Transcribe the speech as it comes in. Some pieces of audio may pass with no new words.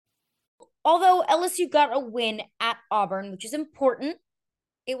Although LSU got a win at Auburn, which is important,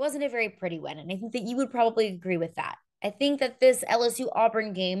 it wasn't a very pretty win. And I think that you would probably agree with that. I think that this LSU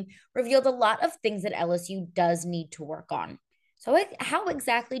Auburn game revealed a lot of things that LSU does need to work on. So, how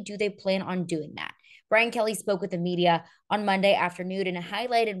exactly do they plan on doing that? Brian Kelly spoke with the media on Monday afternoon and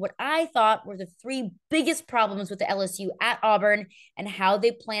highlighted what I thought were the three biggest problems with the LSU at Auburn and how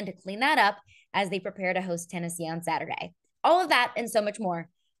they plan to clean that up as they prepare to host Tennessee on Saturday. All of that and so much more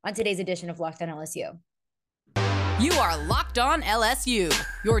on today's edition of Locked on LSU. You are Locked On LSU,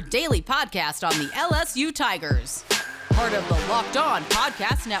 your daily podcast on the LSU Tigers. Part of the Locked On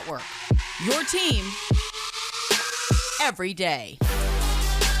Podcast Network. Your team every day.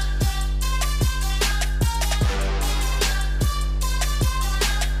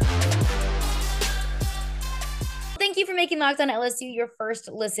 Thank you for making Locked on LSU your first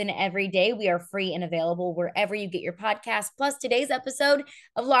listen every day. We are free and available wherever you get your podcast. Plus, today's episode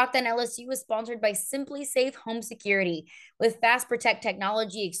of Locked on LSU is sponsored by SimpliSafe Home Security. With Fast Protect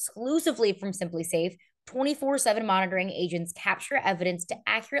technology exclusively from SimpliSafe, 24/7 monitoring agents capture evidence to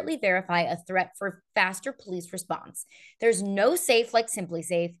accurately verify a threat for faster police response. There's no safe like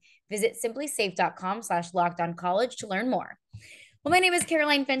SimpliSafe. Visit simplisafe.com/lockedoncollege to learn more. Well, my name is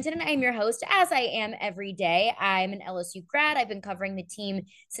Caroline Fenton, and I'm your host, as I am every day. I'm an LSU grad. I've been covering the team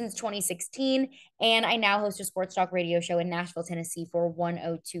since 2016, and I now host a sports talk radio show in Nashville, Tennessee for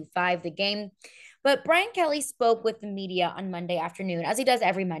 1025 The Game. But Brian Kelly spoke with the media on Monday afternoon, as he does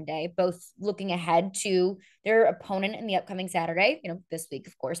every Monday, both looking ahead to their opponent in the upcoming Saturday. This week,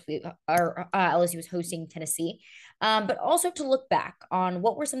 of course, LSU was hosting Tennessee, but also to look back on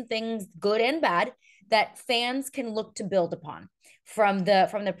what were some things, good and bad, that fans can look to build upon from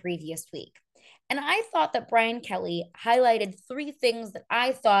the previous week. And I thought that Brian Kelly highlighted three things that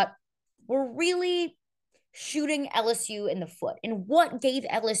I thought were really shooting LSU in the foot and what gave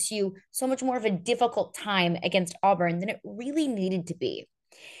LSU so much more of a difficult time against Auburn than it really needed to be.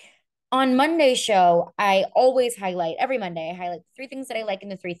 On Monday's show, every Monday, I highlight the three things that I like and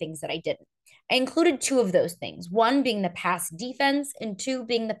the three things that I didn't. I included two of those things, one being the pass defense and two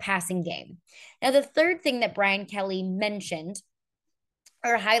being the passing game. Now, the third thing that Brian Kelly mentioned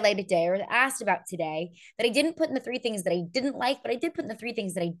or highlighted today or asked about today that I didn't put in the three things that I didn't like, but I did put in the three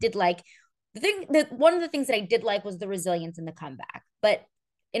things that I did like. One of the things that I did like was the resilience in the comeback. But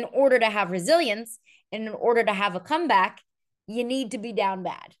in order to have resilience and in order to have a comeback, you need to be down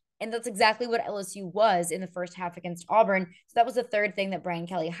bad. And that's exactly what LSU was in the first half against Auburn. So that was the third thing that Brian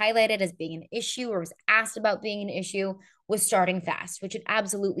Kelly highlighted as being an issue or was asked about being an issue was starting fast, which it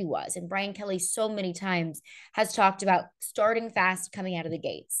absolutely was. And Brian Kelly so many times has talked about starting fast coming out of the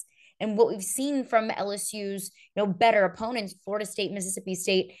gates. And what we've seen from LSU's, better opponents, Florida State, Mississippi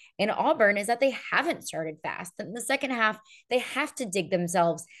State, and Auburn, is that they haven't started fast. In the second half, they have to dig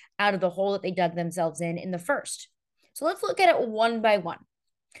themselves out of the hole that they dug themselves in the first. So let's look at it one by one.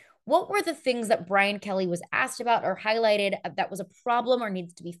 What were the things that Brian Kelly was asked about or highlighted that was a problem or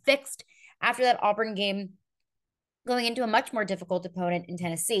needs to be fixed after that Auburn game, going into a much more difficult opponent in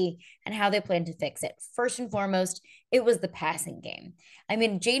Tennessee, and how they plan to fix it? First and foremost, it was the passing game. I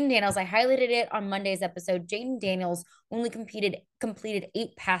mean, Jayden Daniels, I highlighted it on Monday's episode. Jayden Daniels only completed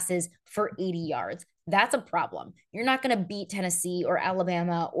 8 passes for 80 yards. That's a problem. You're not going to beat Tennessee or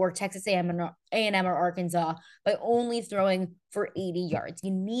Alabama or Texas A&M or Arkansas by only throwing for 80 yards.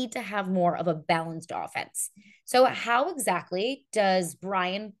 You need to have more of a balanced offense. So how exactly does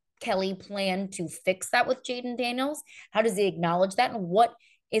Brian Kelly plan to fix that with Jayden Daniels? How does he acknowledge that? And what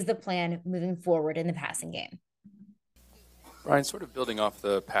is the plan moving forward in the passing game? Brian, sort of building off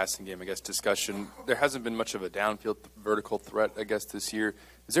the passing game, discussion, there hasn't been much of a downfield vertical threat, this year.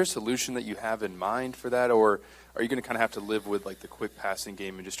 Is there a solution that you have in mind for that, or are you going to kind of have to live with, the quick passing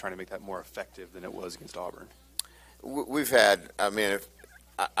game and just trying to make that more effective than it was against Auburn? We've had, if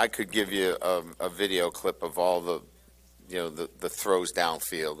I could give you a video clip of all the throws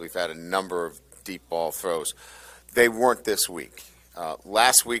downfield. We've had a number of deep ball throws. They weren't this week.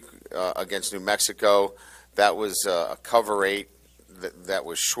 Last week against New Mexico, that was a cover 8. That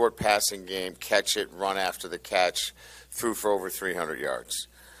was short passing game, catch it, run after the catch, threw for over 300 yards.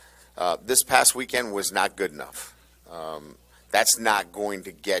 This past weekend was not good enough. That's not going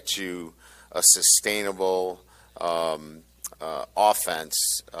to get you a sustainable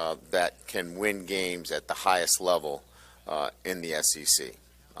offense that can win games at the highest level in the SEC.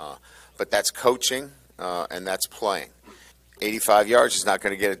 But that's coaching and that's playing. 85 yards is not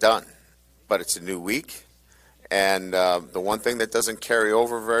going to get it done, but it's a new week. And the one thing that doesn't carry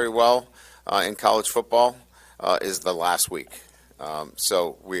over very well in college football is the last week.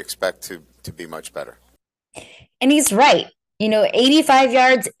 So we expect to be much better. And he's right. 85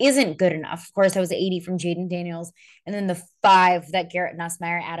 yards isn't good enough. Of course, that was 80 from Jayden Daniels, and then the 5 that Garrett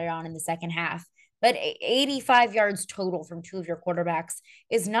Nussmeier added on in the second half. But 85 yards total from two of your quarterbacks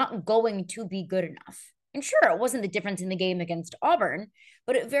is not going to be good enough. And sure, it wasn't the difference in the game against Auburn,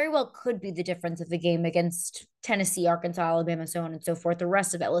 but it very well could be the difference of the game against Tennessee, Arkansas, Alabama, so on and so forth, the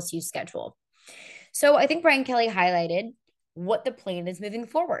rest of LSU's schedule. So I think Brian Kelly highlighted what the plan is moving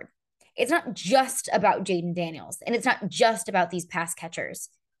forward. It's not just about Jayden Daniels, and it's not just about these pass catchers.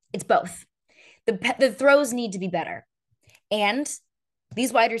 It's both. The throws need to be better. And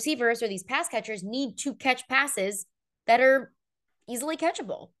these wide receivers or these pass catchers need to catch passes that are easily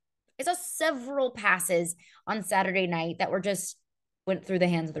catchable. I saw several passes on Saturday night that were just went through the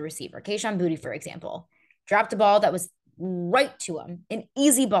hands of the receiver. Kayshon Boutte, for example, dropped a ball that was right to him, an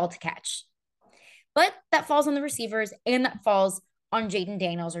easy ball to catch. But that falls on the receivers and that falls on Jayden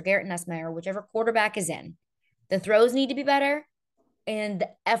Daniels or Garrett Nussmeier, whichever quarterback is in. The throws need to be better and the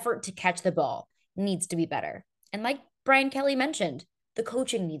effort to catch the ball needs to be better. And like Brian Kelly mentioned, the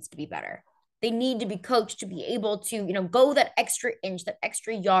coaching needs to be better. They need to be coached to be able to, go that extra inch, that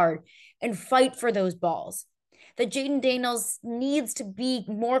extra yard and fight for those balls. That Jayden Daniels needs to be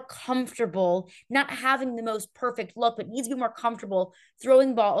more comfortable, not having the most perfect look, but needs to be more comfortable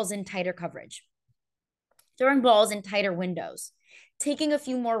throwing balls in tighter coverage, throwing balls in tighter windows, taking a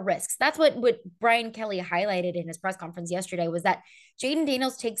few more risks. That's what Brian Kelly highlighted in his press conference yesterday was that Jayden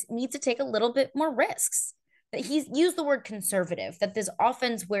Daniels needs to take a little bit more risks. That he's used the word conservative, that this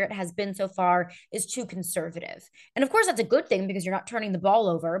offense where it has been so far is too conservative. And of course, that's a good thing because you're not turning the ball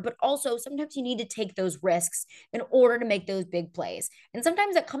over, but also sometimes you need to take those risks in order to make those big plays. And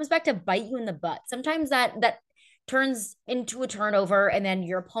sometimes that comes back to bite you in the butt. Sometimes that turns into a turnover and then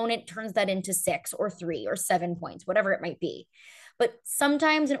your opponent turns that into 6 or 3 or 7 points, whatever it might be. But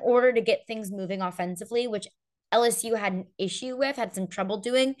sometimes in order to get things moving offensively, which LSU had an issue with, had some trouble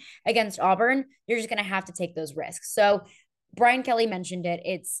doing against Auburn, you're just going to have to take those risks. So Brian Kelly mentioned it.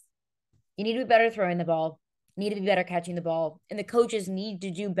 You need to be better throwing the ball, need to be better catching the ball, and the coaches need to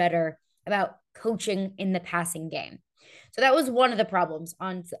do better about coaching in the passing game. So that was one of the problems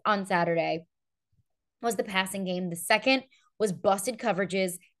on Saturday was the passing game. The second was busted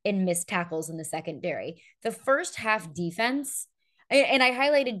coverages and missed tackles in the secondary. The first half defense, and I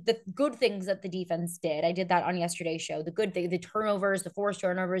highlighted the good things that the defense did. I did that on yesterday's show. The good thing, the turnovers, the forced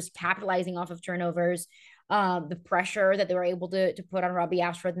turnovers, capitalizing off of turnovers, the pressure that they were able to put on Robbie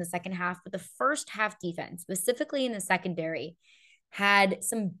Ashford in the second half. But the first half defense, specifically in the secondary, had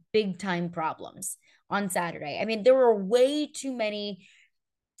some big time problems on Saturday. I mean, there were way too many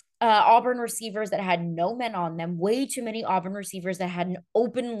Auburn receivers that had no men on them, way too many Auburn receivers that had an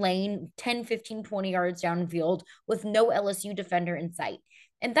open lane 10, 15, 20 yards downfield with no LSU defender in sight.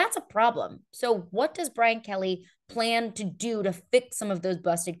 And that's a problem. So what does Brian Kelly plan to do to fix some of those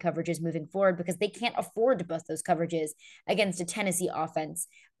busted coverages moving forward? Because they can't afford to bust those coverages against a Tennessee offense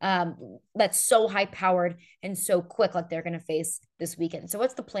that's so high powered and so quick like they're going to face this weekend. So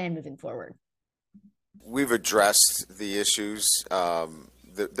what's the plan moving forward? We've addressed the issues.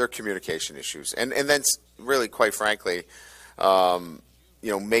 Their communication issues, and then really, quite frankly,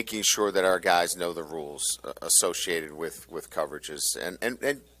 making sure that our guys know the rules associated with coverages,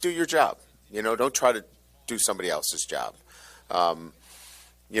 and do your job. Don't try to do somebody else's job.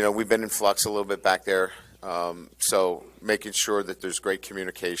 We've been in flux a little bit back there, so making sure that there's great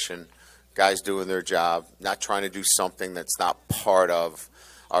communication, guys doing their job, not trying to do something that's not part of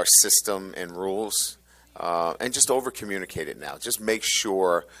our system and rules. And just over-communicate it now. Just make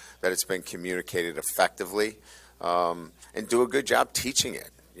sure that it's been communicated effectively, and do a good job teaching it,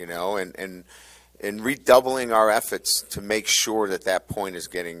 and redoubling our efforts to make sure that point is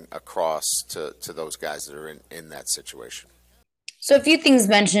getting across to those guys that are in that situation. So a few things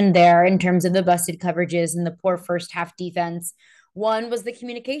mentioned there in terms of the busted coverages and the poor first half defense. One was the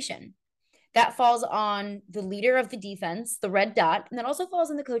communication. That falls on the leader of the defense, the red dot, and that also falls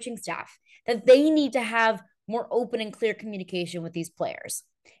on the coaching staff, that they need to have more open and clear communication with these players.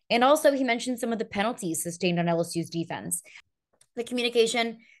 And also he mentioned some of the penalties sustained on LSU's defense. The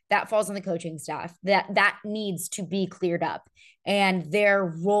communication, that falls on the coaching staff. That needs to be cleared up. And their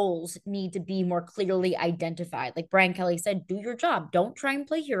roles need to be more clearly identified. Like Brian Kelly said, do your job. Don't try and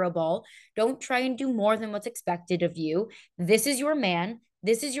play hero ball. Don't try and do more than what's expected of you. This is your man.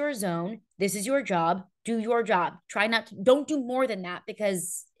 This is your zone. This is your job. Do your job. Don't do more than that,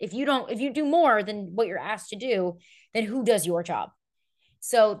 because if you do more than what you're asked to do, then who does your job?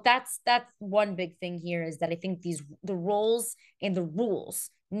 So that's one big thing here, is that I think the roles and the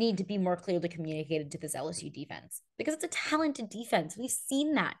rules need to be more clearly communicated to this LSU defense, because it's a talented defense. We've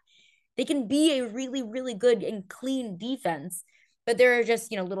seen that. They can be a really, really good and clean defense, but there are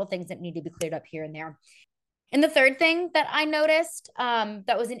just, little things that need to be cleared up here and there. And the third thing that I noticed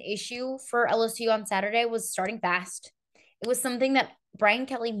that was an issue for LSU on Saturday was starting fast. It was something that Brian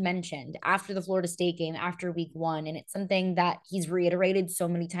Kelly mentioned after the Florida State game, after week 1. And it's something that he's reiterated so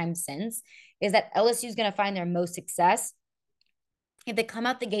many times since, is that LSU is going to find their most success if they come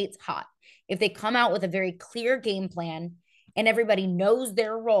out the gates hot, if they come out with a very clear game plan and everybody knows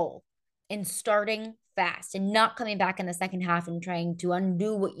their role in starting fast and not coming back in the second half and trying to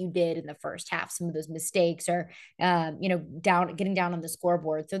undo what you did in the first half, some of those mistakes, or getting down on the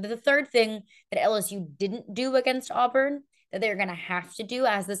scoreboard. So the third thing that LSU didn't do against Auburn that they're going to have to do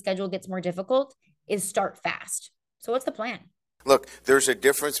as the schedule gets more difficult is start fast. So what's the plan? Look, there's a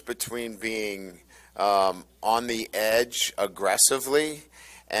difference between being on the edge aggressively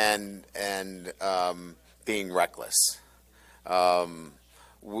and being reckless.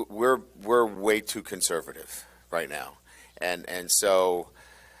 We're way too conservative right now, and so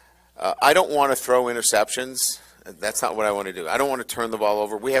I don't want to throw interceptions. That's not what I want to do. I don't want to turn the ball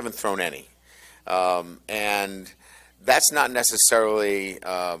over. We haven't thrown any, and that's not necessarily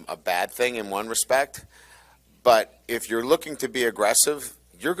a bad thing in one respect. But if you're looking to be aggressive,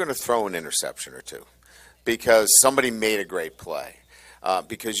 you're going to throw an interception or two because somebody made a great play,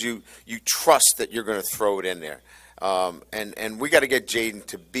 because you trust that you're going to throw it in there. And we got to get Jayden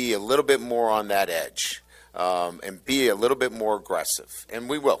to be a little bit more on that edge and be a little bit more aggressive. And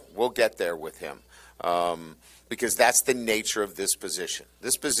we will. We'll get there with him because that's the nature of this position.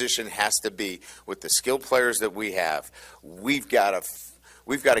 This position has to be, with the skilled players that we have, we've got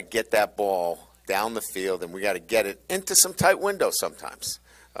to get that ball down the field, and we got to get it into some tight windows sometimes.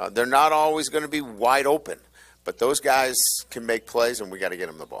 They're not always going to be wide open, but those guys can make plays, and we got to get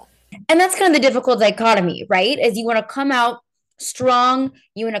them the ball. And that's kind of the difficult dichotomy, right? Is you want to come out strong,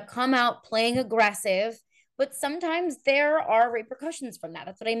 you want to come out playing aggressive, but sometimes there are repercussions from that.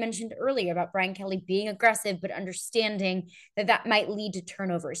 That's what I mentioned earlier about Brian Kelly being aggressive, but understanding that that might lead to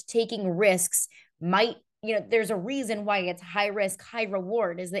turnovers. Taking risks might, there's a reason why it's high risk, high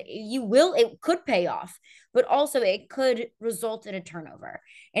reward, is that it could pay off, but also it could result in a turnover.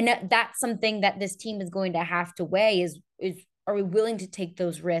 And that's something that this team is going to have to weigh is are we willing to take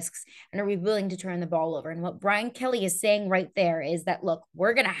those risks, and are we willing to turn the ball over? And what Brian Kelly is saying right there is that, look,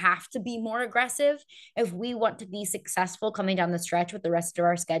 we're going to have to be more aggressive if we want to be successful coming down the stretch with the rest of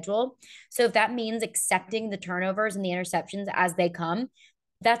our schedule. So if that means accepting the turnovers and the interceptions as they come,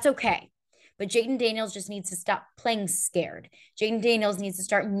 that's okay. But Jayden Daniels just needs to stop playing scared. Jayden Daniels needs to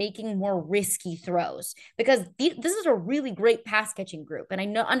start making more risky throws, because this is a really great pass catching group. And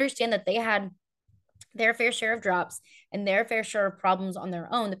I understand that they had their fair share of drops and their fair share of problems on their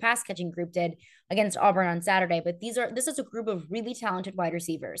own. The pass catching group did against Auburn on Saturday, but this is a group of really talented wide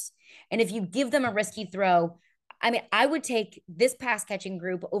receivers. And if you give them a risky throw, I would take this pass catching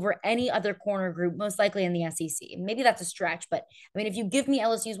group over any other corner group, most likely in the SEC. Maybe that's a stretch, but if you give me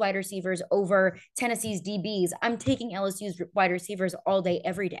LSU's wide receivers over Tennessee's DBs, I'm taking LSU's wide receivers all day,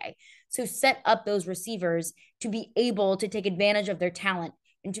 every day. So set up those receivers to be able to take advantage of their talent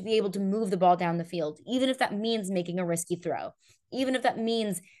and to be able to move the ball down the field, even if that means making a risky throw, even if that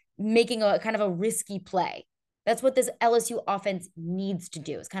means making a kind of a risky play. That's what this LSU offense needs to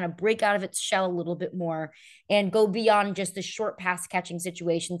do, is kind of break out of its shell a little bit more and go beyond just the short pass catching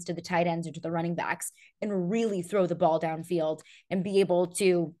situations to the tight ends or to the running backs, and really throw the ball downfield and be able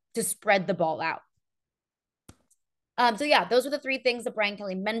to spread the ball out. So yeah, those are the three things that Brian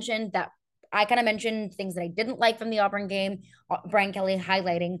Kelly mentioned. That I kind of mentioned things that I didn't like from the Auburn game. Brian Kelly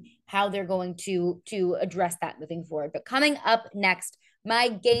highlighting how they're going to address that moving forward. But coming up next, my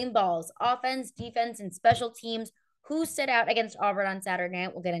game balls: offense, defense, and special teams. Who stood out against Auburn on Saturday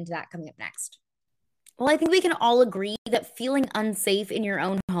night? We'll get into that coming up next. Well, I think we can all agree that feeling unsafe in your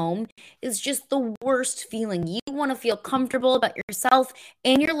own home is just the worst feeling. You want to feel comfortable about yourself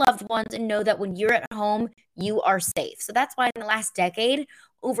and your loved ones and know that when you're at home, you are safe. So that's why in the last decade,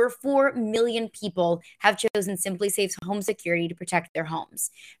 over 4 million people have chosen SimpliSafe's home security to protect their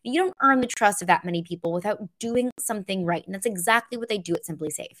homes. You don't earn the trust of that many people without doing something right. And that's exactly what they do at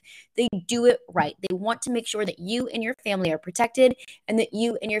SimpliSafe. They do it right. They want to make sure that you and your family are protected and that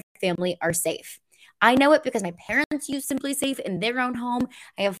you and your family are safe. I know it because my parents use SimpliSafe in their own home.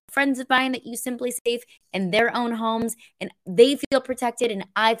 I have friends of mine that use SimpliSafe in their own homes, and they feel protected and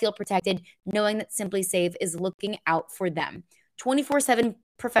I feel protected knowing that SimpliSafe is looking out for them. 24/7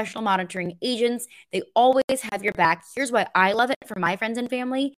 professional monitoring agents. They always have your back. Here's why I love it for my friends and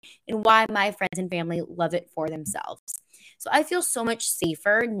family, and why my friends and family love it for themselves. So I feel so much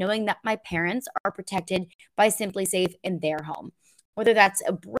safer knowing that my parents are protected by SimpliSafe in their home. whether that's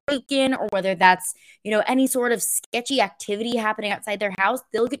a break-in or whether that's, any sort of sketchy activity happening outside their house,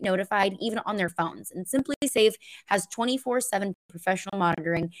 they'll get notified even on their phones. And Simply Safe has 24/7 professional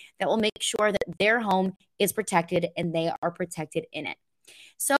monitoring that will make sure that their home is protected and they are protected in it.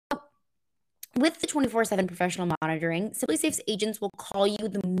 So with the 24/7 professional monitoring, Simply Safe's agents will call you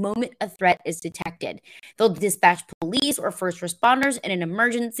the moment a threat is detected. They'll dispatch police or first responders in an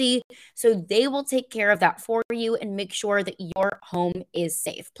emergency, so they will take care of that for you and make sure that your home is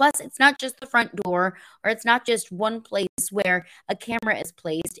safe. Plus, it's not just the front door, or it's not just one place where a camera is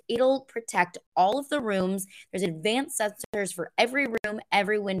placed. It'll protect all of the rooms. There's advanced sensors for every room,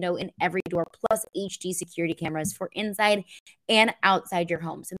 every window, and every door, plus HD security cameras for inside and outside your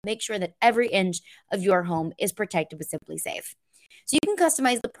home. So make sure that every inch of your home is protected with Simply Safe. So you can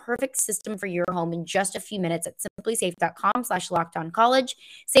customize the perfect system for your home in just a few minutes at simplysafe.com/lockedoncollege.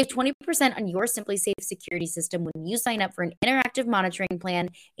 Save 20% on your Simply Safe security system when you sign up for an interactive monitoring plan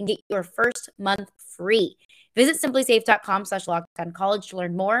and get your first month free. Visit simplysafe.com/lockedoncollege to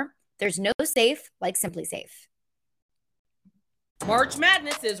learn more. There's no safe like Simply Safe. March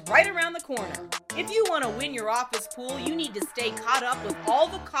Madness is right around the corner. If you want to win your office pool, you need to stay caught up with all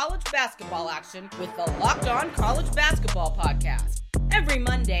the college basketball action with the Locked On College Basketball Podcast. Every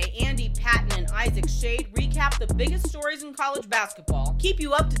Monday, Andy Patton and Isaac Shade recap the biggest stories in college basketball, keep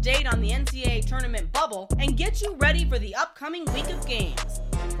you up to date on the NCAA tournament bubble, and get you ready for the upcoming week of games.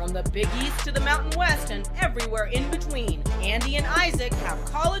 From the Big East to the Mountain West and everywhere in between, Andy and Isaac have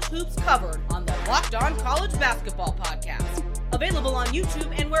college hoops covered on the Locked On College Basketball Podcast. Available on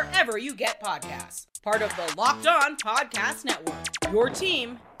YouTube and wherever you get podcasts. Part of the Locked On Podcast Network. Your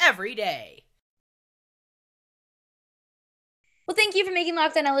team every day. Well, thank you for making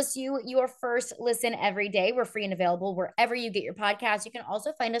Locked On LSU your first listen every day. We're free and available wherever you get your podcasts. You can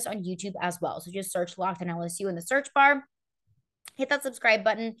also find us on YouTube as well. So just search Locked On LSU in the search bar. Hit that subscribe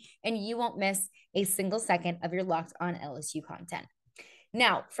button, and you won't miss a single second of your Locked On LSU content.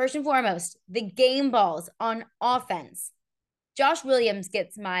 Now, first and foremost, the game balls on offense. Josh Williams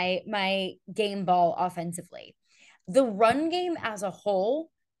gets my game ball offensively. The run game as a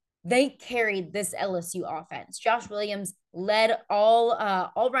whole, they carried this LSU offense. Josh Williams led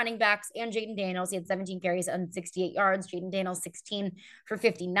all running backs and Jaden Daniels. He had 17 carries and 68 yards. Jaden Daniels 16 for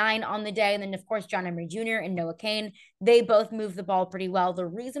 59 on the day. And then, of course, John Emery Jr. and Noah Cain, they both moved the ball pretty well. The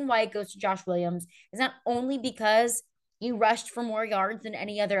reason why it goes to Josh Williams is not only because he rushed for more yards than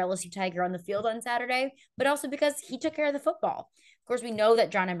any other LSU Tiger on the field on Saturday, but also because he took care of the football. Of course, we know that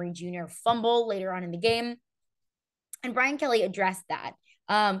John Emery Jr. fumbled later on in the game, and Brian Kelly addressed that.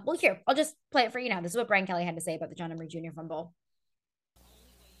 Well, here, I'll just play it for you now. This is what Brian Kelly had to say about the John Emery Jr. fumble.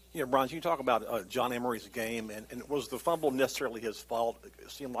 Yeah, Brian, can you talk about John Emery's game, and was the fumble necessarily his fault?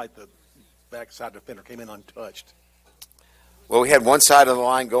 It seemed like the backside defender came in untouched. Well, we had one side of the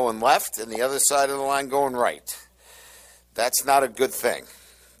line going left and the other side of the line going right. That's not a good thing.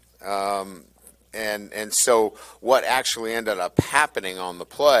 And so what actually ended up happening on the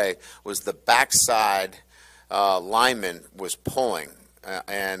play was the backside lineman was pulling,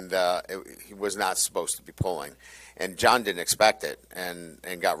 and he was not supposed to be pulling. And John didn't expect it and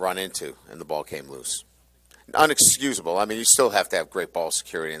got run into, and the ball came loose. Unexcusable. I mean, you still have to have great ball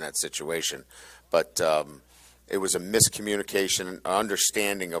security in that situation. But it was a miscommunication, an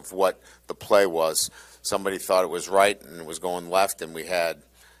understanding of what the play was. Somebody thought it was right and it was going left, and we had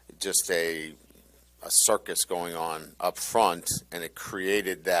just a circus going on up front, and it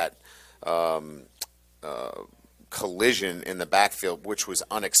created that collision in the backfield, which was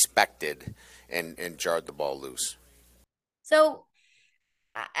unexpected, and jarred the ball loose. So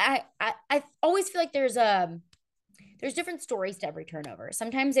I always feel like there's different stories to every turnover.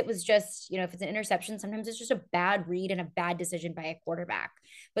 Sometimes it was just, if it's an interception, sometimes it's just a bad read and a bad decision by a quarterback.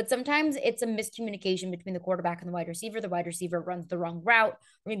 But sometimes it's a miscommunication between the quarterback and the wide receiver. The wide receiver runs the wrong route,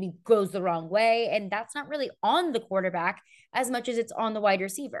 or maybe goes the wrong way. And that's not really on the quarterback as much as it's on the wide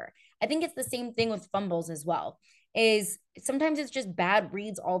receiver. I think it's the same thing with fumbles as well. Is sometimes it's just bad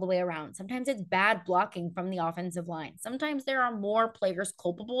reads all the way around. Sometimes it's bad blocking from the offensive line. Sometimes there are more players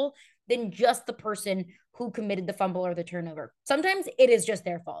culpable than just the person who committed the fumble or the turnover. Sometimes it is just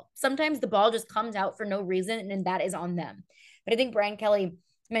their fault. Sometimes the ball just comes out for no reason, and that is on them. But I think Brian Kelly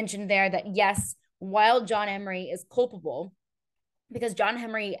mentioned there that, yes, while John Emery is culpable, because John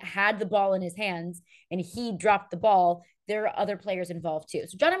Emery had the ball in his hands and he dropped the ball, there are other players involved too.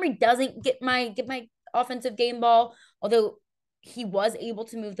 So John Emery doesn't get my offensive game ball, although he was able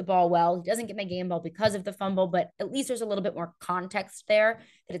to move the ball well. He doesn't get my game ball because of the fumble, but at least there's a little bit more context there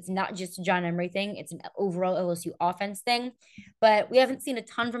that it's not just a John Emery thing. It's an overall LSU offense thing. But we haven't seen a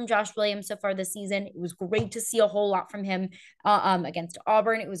ton from Josh Williams so far this season. It was great to see a whole lot from him against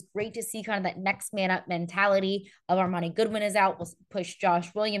Auburn. It was great to see kind of that next man up mentality of Armani Goodwin is out. We'll push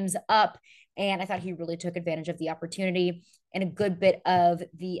Josh Williams up. And I thought he really took advantage of the opportunity. And a good bit of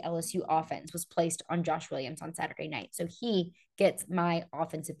the LSU offense was placed on Josh Williams on Saturday night. So he gets my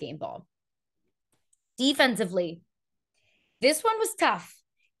offensive game ball. Defensively, this one was tough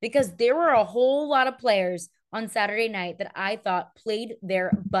because there were a whole lot of players on Saturday night that I thought played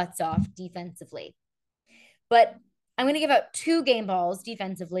their butts off defensively. But I'm going to give out 2 game balls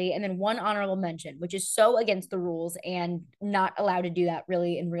defensively and then 1 honorable mention, which is so against the rules and not allowed to do that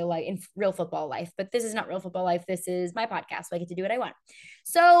really in real life, in real football life. But this is not real football life. This is my podcast, so I get to do what I want.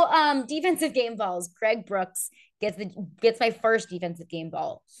 So defensive game balls. Greg Brooks gets my first defensive game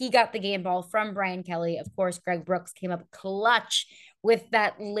ball. He got the game ball from Brian Kelly. Of course, Greg Brooks came up clutch with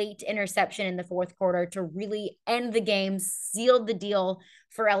that late interception in the 4th quarter to really end the game, sealed the deal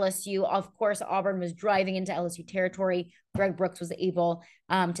for LSU. Of course, Auburn was driving into LSU territory. Greg Brooks was able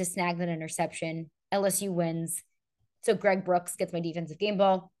to snag that interception. LSU wins. So Greg Brooks gets my defensive game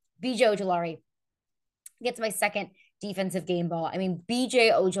ball. BJ Ojulari gets my second defensive game ball. I mean,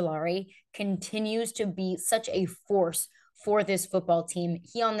 BJ Ojulari continues to be such a force for this football team.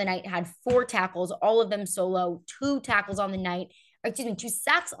 He on the night had 4 tackles, all of them solo, 2 tackles on the night. 2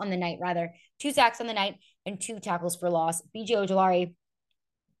 sacks on the night, rather. 2 sacks on the night and 2 tackles for loss. BJ Ojulari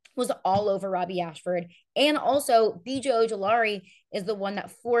was all over Robbie Ashford. And also, BJ Ojulari is the one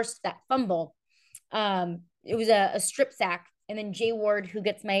that forced that fumble. It was a strip sack. And then Jay Ward, who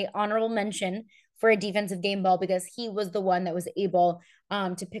gets my honorable mention for a defensive game ball because he was the one that was able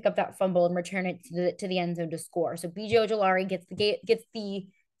to pick up that fumble and return it to the end zone to score. So BJ Ojulari gets the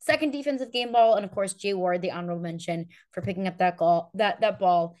second defensive game ball, and of course, Jay Ward, the honorable mention for picking up that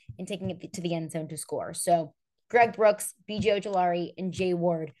ball and taking it to the end zone to score. So Greg Brooks, BJ Ojulari, and Jay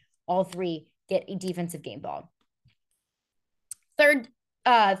Ward, all 3 get a defensive game ball. Third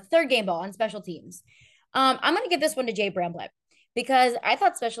game ball on special teams. I'm going to give this one to Jay Bramblett because I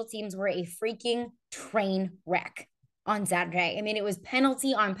thought special teams were a freaking train wreck on Saturday. I mean, it was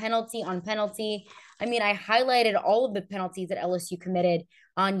penalty on penalty on penalty. I mean, I highlighted all of the penalties that LSU committed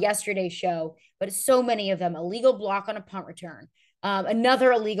on yesterday's show, but so many of them: illegal block on a punt return,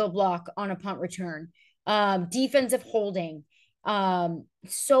 another illegal block on a punt return, defensive holding,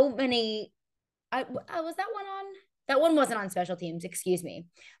 so many. Was that one on? That one wasn't on special teams, excuse me.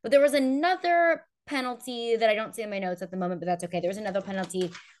 But there was another penalty that I don't see in my notes at the moment, but that's okay. There was another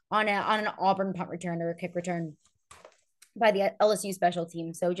penalty on an Auburn punt return or a kick return by the LSU special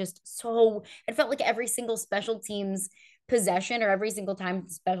team. So it felt like every single special teams possession or every single time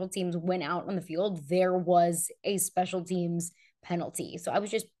the special teams went out on the field, there was a special teams penalty. So I was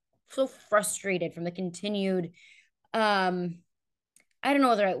just so frustrated from the continued, I don't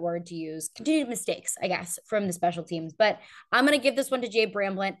know the right word to use, continued mistakes, I guess, from the special teams. But I'm going to give this one to Jay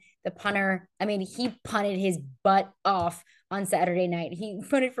Bramblett, the punter. I mean, he punted his butt off on Saturday night. He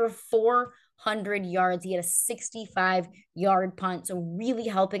punted for 400 yards. He had a 65-yard punt, so really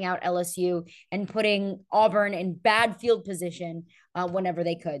helping out LSU and putting Auburn in bad field position whenever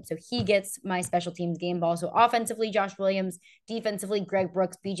they could. So he gets my special teams game ball. So offensively, Josh Williams. Defensively, Greg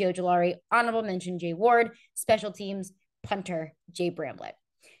Brooks, BJ Ojulari. Honorable mention, Jay Ward. Special teams, punter Jay Bramblett.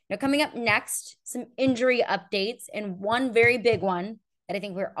 Now, coming up next, some injury updates and one very big one that I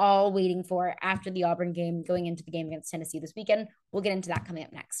think we're all waiting for after the Auburn game, going into the game against Tennessee this weekend. We'll get into that coming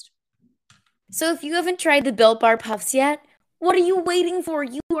up next. So if you haven't tried the Built Bar Puffs yet, what are you waiting for?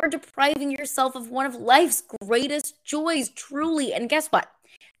 You are depriving yourself of one of life's greatest joys, truly. And guess what?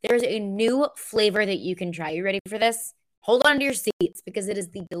 There's a new flavor that you can try. You ready for this? Hold on to your seats because it is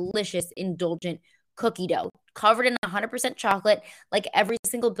the delicious, indulgent cookie dough covered in 100% chocolate like every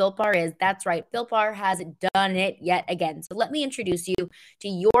single Built Bar is. That's right. Built Bar has done it yet again. So let me introduce you to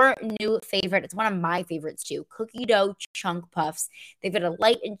your new favorite. It's one of my favorites too. Cookie dough chunk puffs. They've got a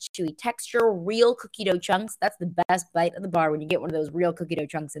light and chewy texture, real cookie dough chunks. That's the best bite of the bar when you get one of those real cookie dough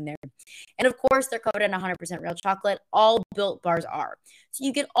chunks in there. And of course, they're covered in 100% real chocolate. All Built Bars are. So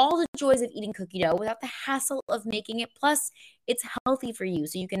you get all the joys of eating cookie dough without the hassle of making it. Plus, it's healthy for you.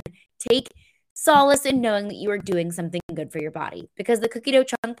 So you can take solace in knowing that you are doing something good for your body because the cookie dough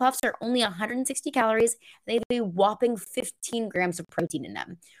chunk puffs are only 160 calories. They have a whopping 15 grams of protein in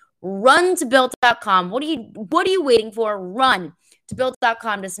them. run to Built.com. What are you waiting for? Run to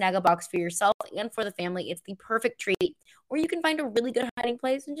Built.com to snag a box for yourself and for the family. It's the perfect treat. Or you can find a really good hiding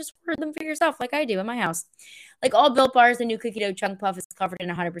place and just order them for yourself, like I do in my house. Like all Built bars, the new cookie dough chunk puff is covered in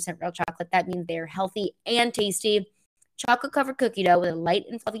 100% real chocolate. That means they're healthy and tasty. Chocolate covered cookie dough with a light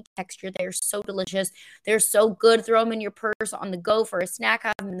and fluffy texture. They're so delicious. They're so good. Throw them in your purse on the go for a snack.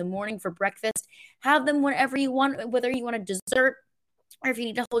 Have them in the morning for breakfast. Have them whenever you want, whether you want a dessert or if you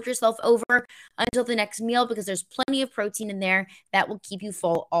need to hold yourself over until the next meal, because there's plenty of protein in there that will keep you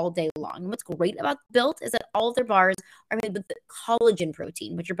full all day long. And what's great about Built is that all of their bars are made with the collagen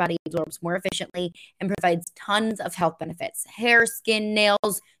protein, which your body absorbs more efficiently and provides tons of health benefits. Hair, skin,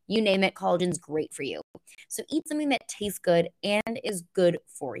 nails, you name it, collagen's great for you. So eat something that tastes good and is good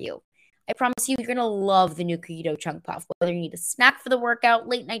for you. I promise you, you're going to love the new cookie dough chunk puff. Whether you need a snack for the workout,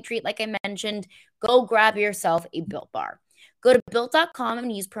 late night treat like I mentioned, go grab yourself a Built bar. Go to Built.com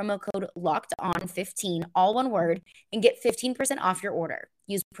and use promo code LOCKEDON15, all one word, and get 15% off your order.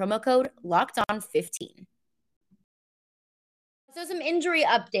 Use promo code LOCKEDON15. So some injury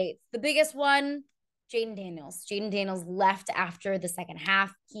updates. The biggest one, Jayden Daniels. Jayden Daniels left after the second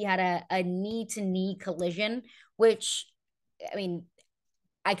half. He had a knee-to-knee collision, which, I mean,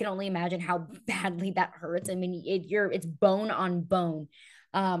 I can only imagine how badly that hurts. I mean, it's bone on bone.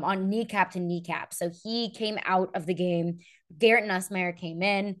 On kneecap to kneecap. So he came out of the game. Garrett Nussmeier came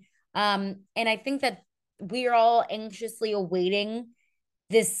in. And I think that we are all anxiously awaiting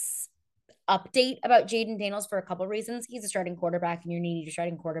this update about Jayden Daniels for a couple of reasons. He's a starting quarterback, and you need a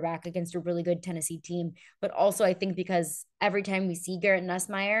starting quarterback against a really good Tennessee team. But also, I think because every time we see Garrett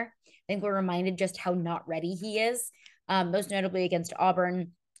Nussmeier, I think we're reminded just how not ready he is. Most notably against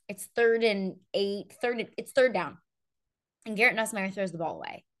Auburn. It's third down. And Garrett Nussmeier throws the ball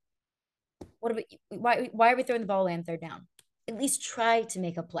away. Why are we throwing the ball away on third down? At least try to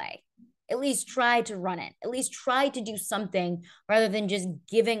make a play. At least try to run it. At least try to do something rather than just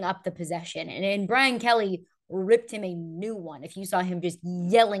giving up the possession. And Brian Kelly ripped him a new one if you saw him just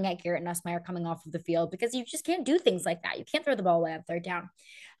yelling at Garrett Nussmeier coming off of the field, because you just can't do things like that. You can't throw the ball away on third down.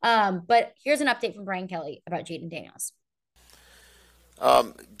 But here's an update from Brian Kelly about Jayden Daniels.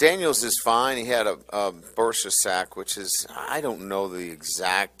 Daniels is fine. He had a burst of sack, which is, I don't know the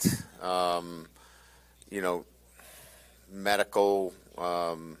exact, medical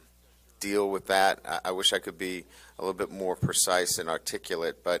deal with that. I wish I could be a little bit more precise and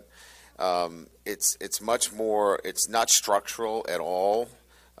articulate, but it's much more. It's not structural at all,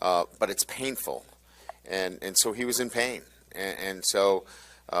 but it's painful, and so he was in pain, and so.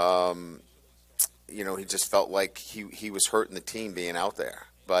 He just felt like he was hurting the team being out there.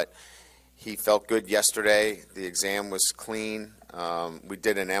 But he felt good yesterday. The exam was clean. We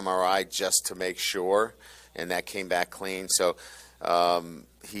did an MRI just to make sure, and that came back clean. So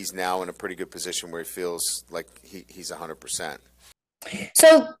he's now in a pretty good position where he feels like he's 100%.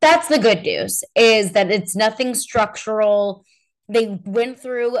 So that's the good news, is that it's nothing structural. They went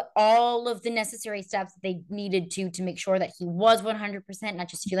through all of the necessary steps that they needed to make sure that he was 100%, not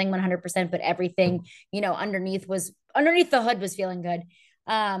just feeling 100%, but everything, underneath the hood was feeling good.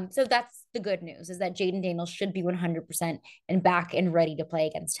 So that's the good news, is that Jayden Daniels should be 100% and back and ready to play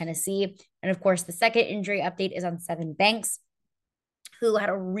against Tennessee. And of course, the second injury update is on Sevyn Banks, who had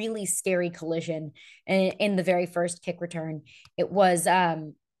a really scary collision in the very first kick return. It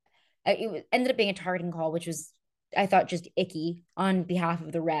ended up being a targeting call, which was, I thought, just icky on behalf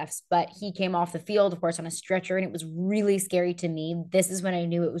of the refs, but he came off the field, of course, on a stretcher, and it was really scary to me. This is when I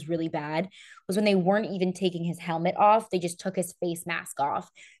knew it was really bad, was when they weren't even taking his helmet off. They just took his face mask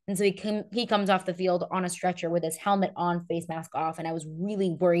off. And so he comes off the field on a stretcher with his helmet on, face mask off. And I was really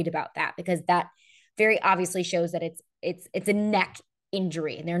worried about that, because that very obviously shows that it's a neck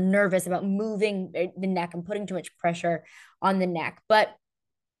injury, and they're nervous about moving the neck and putting too much pressure on the neck. But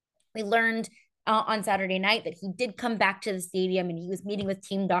we learned on Saturday night that he did come back to the stadium, and he was meeting with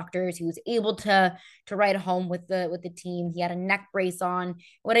team doctors. He was able to ride home with the team. He had a neck brace on.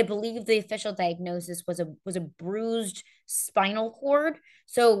 What I believe the official diagnosis was a bruised spinal cord.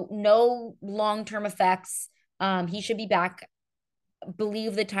 So no long-term effects. He should be back.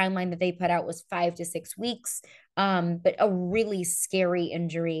 Believe the timeline that they put out was 5 to 6 weeks. But a really scary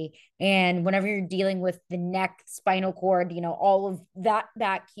injury. And whenever you're dealing with the neck, spinal cord, all of that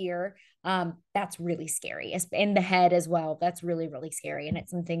back here, that's really scary. In the head as well. That's really, really scary. And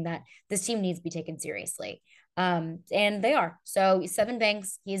it's something that this team needs to be taken seriously. And they are. So Sevyn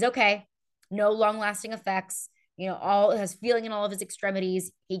Banks, he's okay. No long lasting effects. All has feeling in all of his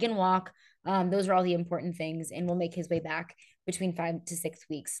extremities. He can walk. Those are all the important things, and will make his way back between 5 to 6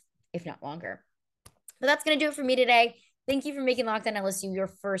 weeks, if not longer. But that's going to do it for me today. Thank you for making Locked On LSU your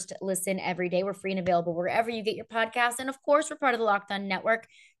first listen every day. We're free and available wherever you get your podcasts. And of course, we're part of the Locked On Network,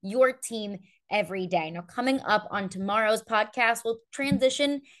 your team every day. Now, coming up on tomorrow's podcast, we'll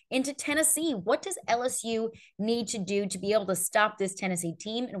transition into Tennessee. What does LSU need to do to be able to stop this Tennessee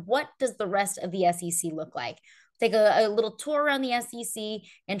team? And what does the rest of the SEC look like? Take a little tour around the SEC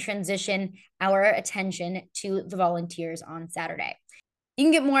and transition our attention to the Volunteers on Saturday. You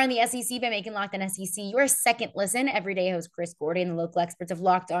can get more on the SEC by making Locked On SEC your second listen. Everyday host Chris Gordy and the local experts of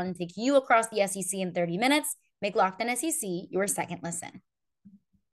Locked On take you across the SEC in 30 minutes. Make Locked On SEC your second listen.